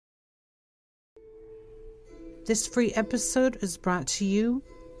This free episode is brought to you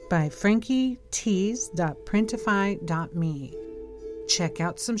by frankietees.printify.me. Check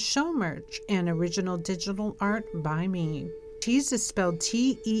out some show merch and original digital art by me. Tees is spelled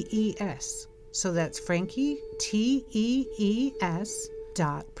T-E-E-S. So that's Frankie,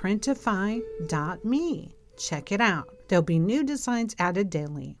 Tees.printify.me. Check it out. There'll be new designs added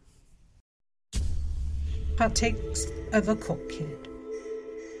daily. Hot Takes of a Cult Kid.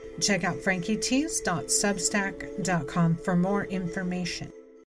 Check out frankietees.substack.com for more information.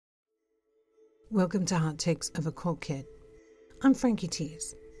 Welcome to Hot Takes of a Cult Kid. I'm Frankie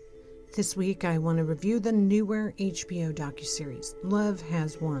Tees. This week I want to review the newer HBO docuseries, Love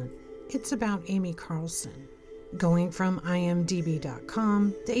Has Won. It's about Amy Carlson. Going from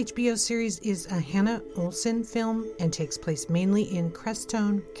imdb.com, the HBO series is a Hannah Olsen film and takes place mainly in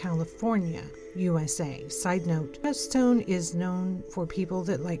Crestone, California, USA. Side note, Crestone is known for people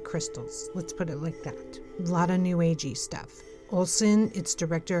that like crystals. Let's put it like that. A lot of new agey stuff. Olsen, its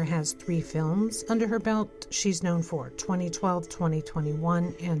director, has 3 films under her belt. She's known for 2012,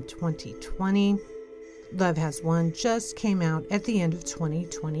 2021, and 2020. Love Has Won just came out at the end of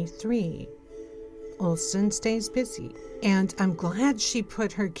 2023. Olsen stays busy, and I'm glad she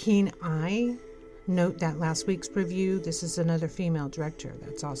put her keen eye. Note that last week's review, this is another female director.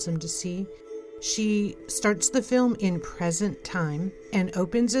 That's awesome to see. She starts the film in present time and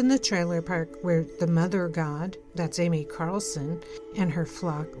opens in the trailer park where the mother god, that's Amy Carlson, and her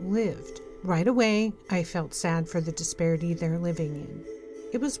flock lived. Right away, I felt sad for the disparity they're living in.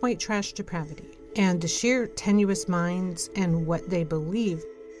 It was white trash depravity, and the sheer tenuous minds and what they believe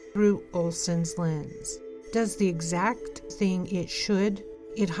through Olsen's lens. Does the exact thing it should.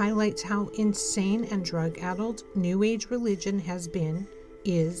 It highlights how insane and drug-addled New Age religion has been,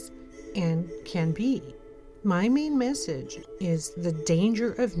 is, and can be. My main message is the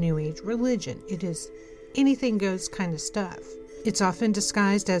danger of New Age religion. It is anything goes kind of stuff. It's often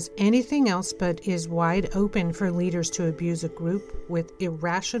disguised as anything else, but is wide open for leaders to abuse a group with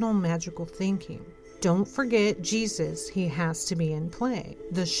irrational magical thinking. Don't forget Jesus, he has to be in play.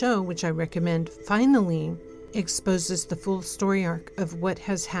 The show, which I recommend, finally exposes the full story arc of what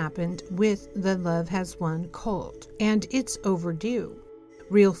has happened with the Love Has Won cult, and it's overdue.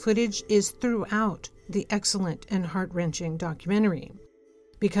 Real footage is throughout the excellent and heart-wrenching documentary,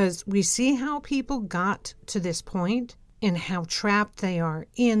 because we see how people got to this point and how trapped they are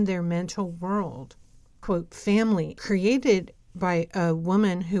in their mental world. Quote, family created by a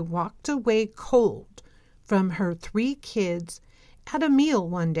woman who walked away cold from her 3 kids at a meal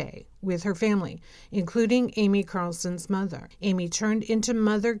one day with her family, including Amy Carlson's mother. Amy turned into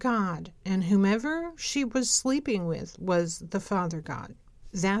Mother God, and whomever she was sleeping with was the Father God.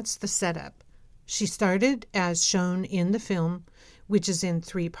 That's the setup. She started as shown in the film, which is in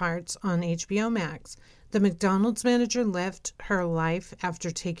 3 parts on HBO Max. The McDonald's manager left her life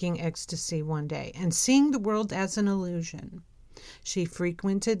after taking ecstasy one day and seeing the world as an illusion. She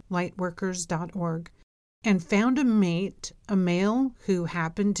frequented lightworkers.org and found a mate, a male who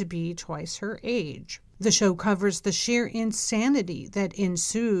happened to be twice her age. The show covers the sheer insanity that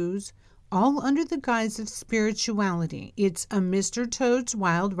ensues, all under the guise of spirituality. It's a Mr. Toad's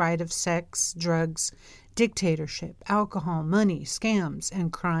wild ride of sex, drugs, dictatorship, alcohol, money, scams,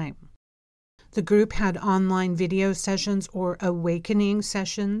 and crime. The group had online video sessions or awakening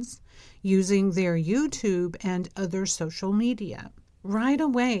sessions using their YouTube and other social media. Right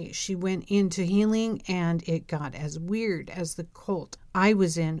away, she went into healing, and it got as weird as the cult I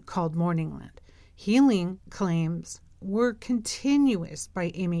was in called Morningland. Healing claims were continuous by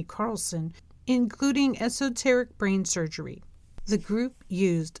Amy Carlson, including esoteric brain surgery. The group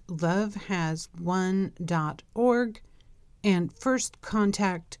used lovehaswon.org and First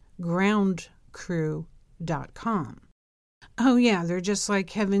Contact groundcrew.com. Oh yeah, they're just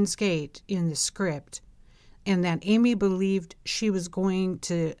like Heaven's Gate in the script, and that Amy believed she was going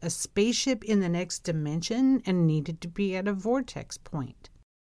to a spaceship in the next dimension and needed to be at a vortex point.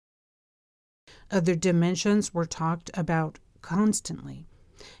 Other dimensions were talked about constantly.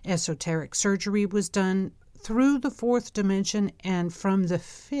 Esoteric surgery was done through the 4th dimension and from the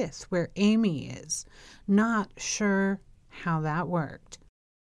 5th, where Amy is. Not sure how that worked.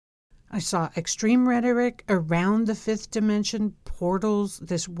 I saw extreme rhetoric around the 5th dimension, portals,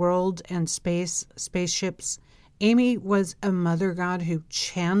 this world, and spaceships. Amy was a mother god who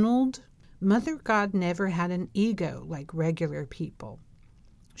channeled. Mother God never had an ego like regular people.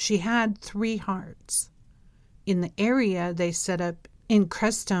 She had 3 hearts. In the area they set up in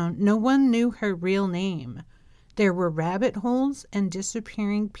Crestone, no one knew her real name. There were rabbit holes and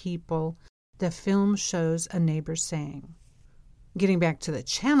disappearing people, the film shows a neighbor saying. Getting back to the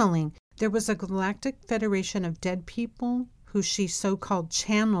channeling, There was a galactic federation of dead people who she so-called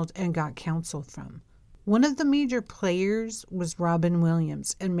channeled and got counsel from. One of the major players was Robin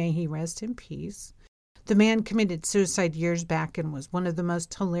Williams, and may he rest in peace. The man committed suicide years back and was one of the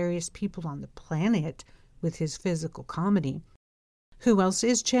most hilarious people on the planet with his physical comedy. Who else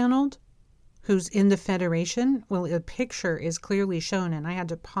is channeled? Who's in the Federation? Well, a picture is clearly shown, and I had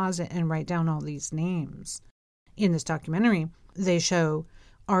to pause it and write down all these names. In this documentary, they show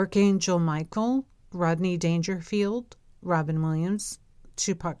Archangel Michael, Rodney Dangerfield, Robin Williams,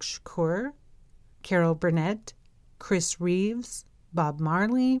 Tupac Shakur, Carol Burnett, Chris Reeves, Bob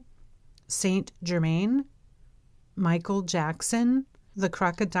Marley, Saint Germain, Michael Jackson, the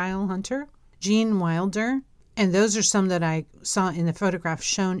Crocodile Hunter, Gene Wilder, and those are some that I saw in the photograph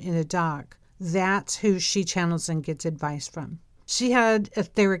shown in the doc. That's who she channels and gets advice from. She had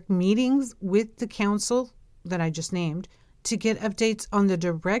etheric meetings with the council that I just named to get updates on the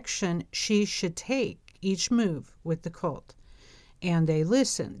direction she should take each move with the cult. And they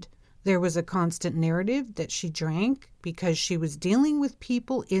listened. There was a constant narrative that she drank because she was dealing with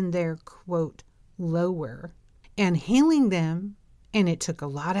people in their, quote, lower, and healing them, and it took a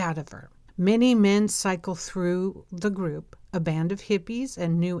lot out of her. Many men cycle through the group. A band of hippies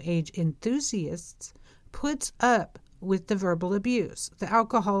and New Age enthusiasts puts up with the verbal abuse, the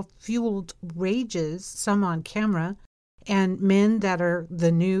alcohol-fueled rages, some on camera, and men that are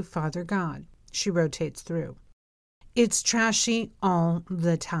the new Father God. She rotates through. It's trashy all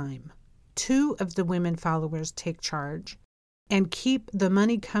the time. 2 of the women followers take charge and keep the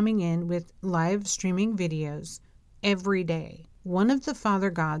money coming in with live streaming videos every day. One of the Father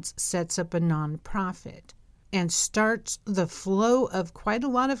Gods sets up a non-profit and starts the flow of quite a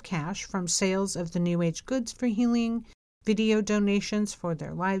lot of cash from sales of the New Age goods for healing, video donations for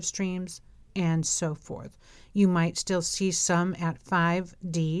their live streams, and so forth. You might still see some at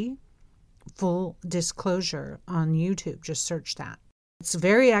 5D, full disclosure, on YouTube. Just search that. It's a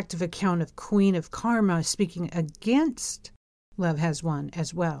very active account of Queen of Karma speaking against Love Has Won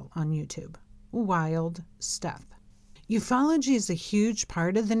as well on YouTube. Wild stuff. Ufology is a huge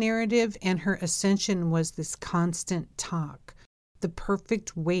part of the narrative, and her ascension was this constant talk. The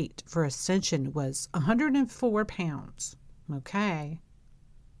perfect weight for ascension was 104 pounds. Okay.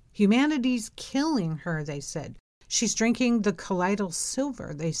 Humanity's killing her, they said. She's drinking the colloidal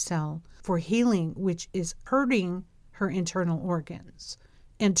silver they sell for healing, which is hurting her internal organs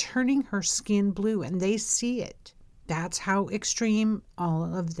and turning her skin blue, and they see it. That's how extreme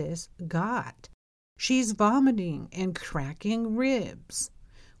all of this got. She's vomiting and cracking ribs.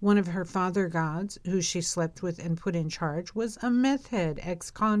 One of her Father Gods, who she slept with and put in charge, was a meth head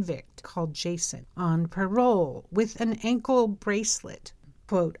ex-convict called Jason, on parole with an ankle bracelet.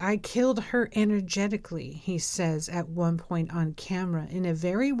 Quote, I killed her energetically, he says at one point on camera in a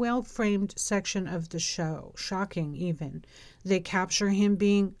very well-framed section of the show. Shocking, even. They capture him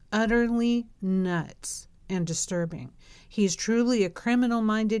being utterly nuts and disturbing. He's truly a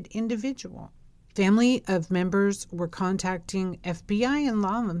criminal-minded individual. Family of members were contacting FBI and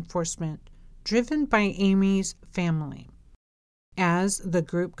law enforcement, driven by Amy's family. As the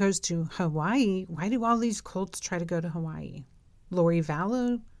group goes to Hawaii, why do all these cults try to go to Hawaii? Lori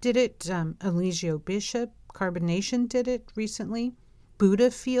Vallow did it. Eligio Bishop, Carbonation did it recently. Buddha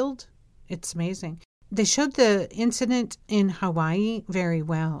Field, it's amazing. They showed the incident in Hawaii very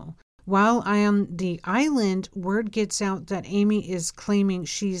well. While I am on the island, word gets out that Amy is claiming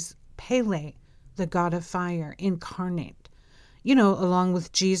she's Pele, the god of fire, incarnate. You know, along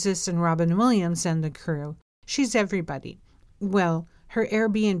with Jesus and Robin Williams and the crew. She's everybody. Well, her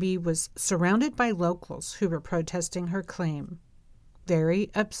Airbnb was surrounded by locals who were protesting her claim. Very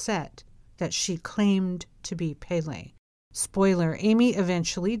upset that she claimed to be Pele. Spoiler, Amy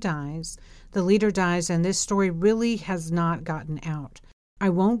eventually dies. The leader dies, and this story really has not gotten out. I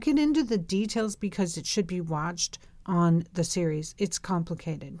won't get into the details because it should be watched on the series. It's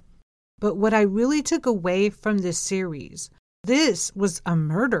complicated. But what I really took away from this series, this was a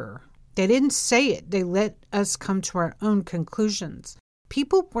murder. They didn't say it. They let us come to our own conclusions.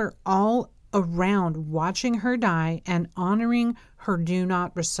 People were all around watching her die and honoring her do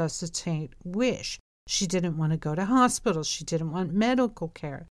not resuscitate wish. She didn't want to go to hospitals. She didn't want medical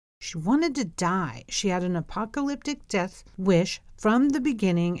care. She wanted to die. She had an apocalyptic death wish from the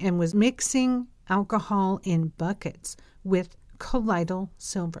beginning and was mixing alcohol in buckets with colloidal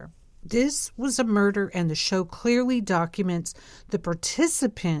silver. This was a murder, and the show clearly documents the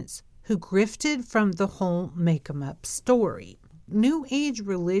participants who grifted from the whole make-em-up story. New Age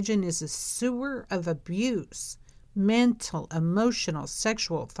religion is a sewer of abuse, mental, emotional,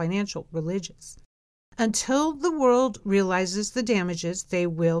 sexual, financial, religious. Until the world realizes the damages, they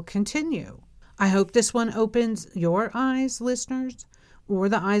will continue. I hope this one opens your eyes, listeners, or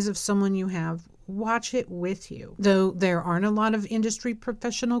the eyes of someone you have. Watch it with you. Though there aren't a lot of industry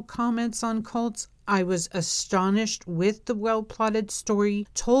professional comments on cults, I was astonished with the well-plotted story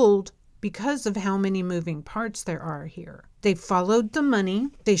told because of how many moving parts there are here. They followed the money.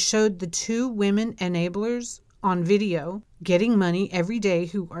 They showed the two women enablers on video getting money every day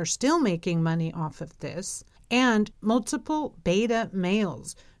who are still making money off of this, and multiple beta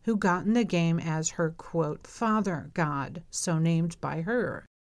males who got in the game as her, quote, father god, so named by her.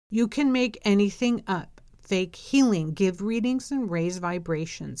 You can make anything up, fake healing, give readings, and raise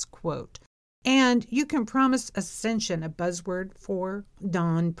vibrations, quote. And you can promise ascension, a buzzword for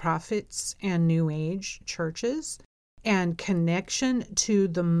non-profits and New Age churches, and connection to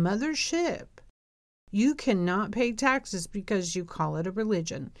the mothership. You cannot pay taxes because you call it a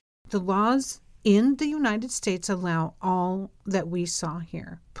religion. The laws in the United States allow all that we saw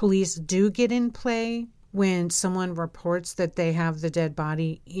here. Police do get in play when someone reports that they have the dead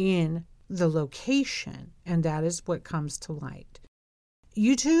body in the location, and that is what comes to light.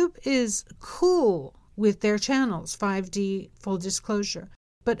 YouTube is cool with their channels, 5D, full disclosure,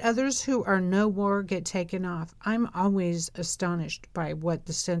 but others who are no war get taken off. I'm always astonished by what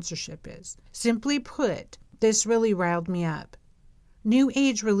the censorship is. Simply put, this really riled me up. New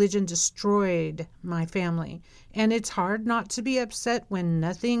Age religion destroyed my family, and it's hard not to be upset when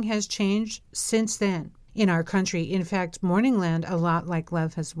nothing has changed since then. In our country, in fact, Morningland, a lot like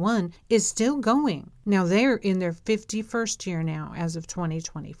Love Has Won, is still going. Now they're in their 51st year now as of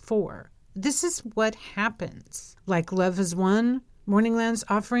 2024. This is what happens. Like Love Has Won, Morningland's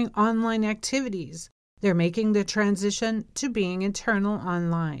offering online activities. They're making the transition to being internal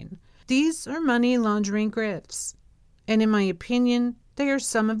online. These are money laundering grifts. And in my opinion, they are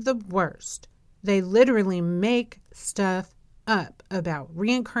some of the worst. They literally make stuff up about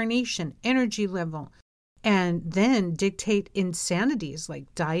reincarnation, energy level, and then dictate insanities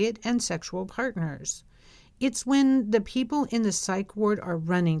like diet and sexual partners. It's when the people in the psych ward are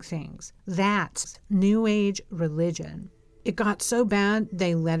running things. That's New Age religion. It got so bad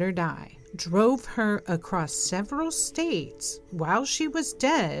they let her die, drove her across several states while she was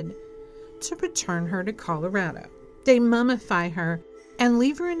dead to return her to Colorado. They mummify her and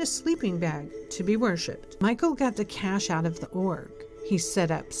leave her in a sleeping bag to be worshipped. Michael got the cash out of the org he set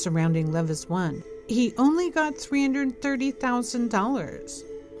up surrounding Love Has Won. He only got $330,000.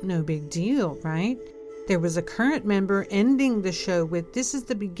 No big deal, right? There was a current member ending the show with, "This is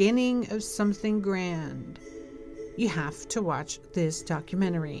the beginning of something grand." You have to watch this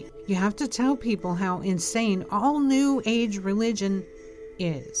documentary. You have to tell people how insane all New Age religion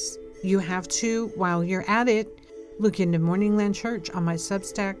is. You have to, while you're at it, look into Morningland Church on my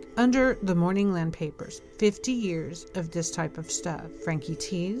Substack under the Morningland Papers. 50 years of this type of stuff.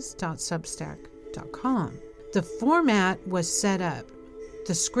 frankietees.substack.com. The format was set up.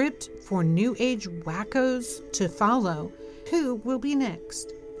 The script for New Age wackos to follow. Who will be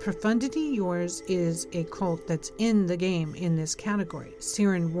next? Profundity Yours is a cult that's in the game in this category.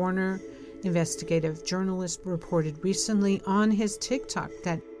 Ciaran Warner, investigative journalist, reported recently on his TikTok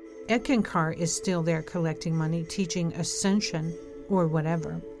that Ekankar is still there collecting money, teaching ascension or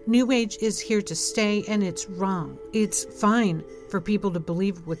whatever. New Age is here to stay, and it's wrong. It's fine for people to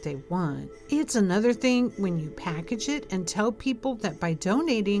believe what they want. It's another thing when you package it and tell people that by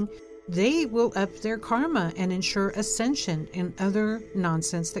donating, they will up their karma and ensure ascension and other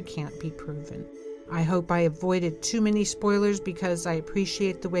nonsense that can't be proven. I hope I avoided too many spoilers because I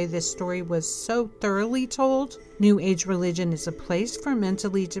appreciate the way this story was so thoroughly told. New Age religion is a place for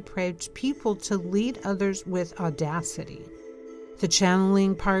mentally depraved people to lead others with audacity. The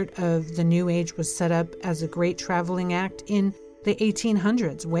channeling part of the New Age was set up as a great traveling act in the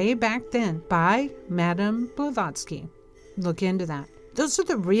 1800s, way back then, by Madame Blavatsky. Look into that. Those are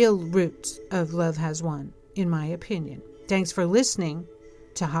the real roots of Love Has Won, in my opinion. Thanks for listening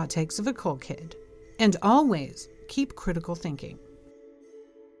to Hot Takes of a Cool Kid. And always keep critical thinking.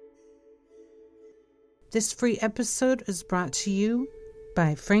 This free episode is brought to you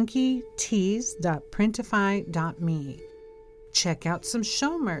by frankietees.printify.me. Check out some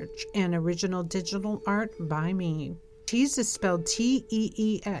show merch and original digital art by me. Tees is spelled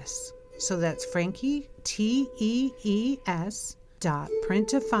T-E-E-S. So that's Frankie,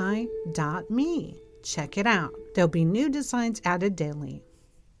 Tees.printify.me. Check it out. There'll be new designs added daily.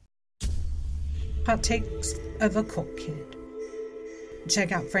 Hot Takes of a Cool Kid.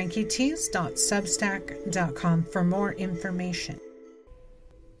 Check out frankietees.substack.com for more information.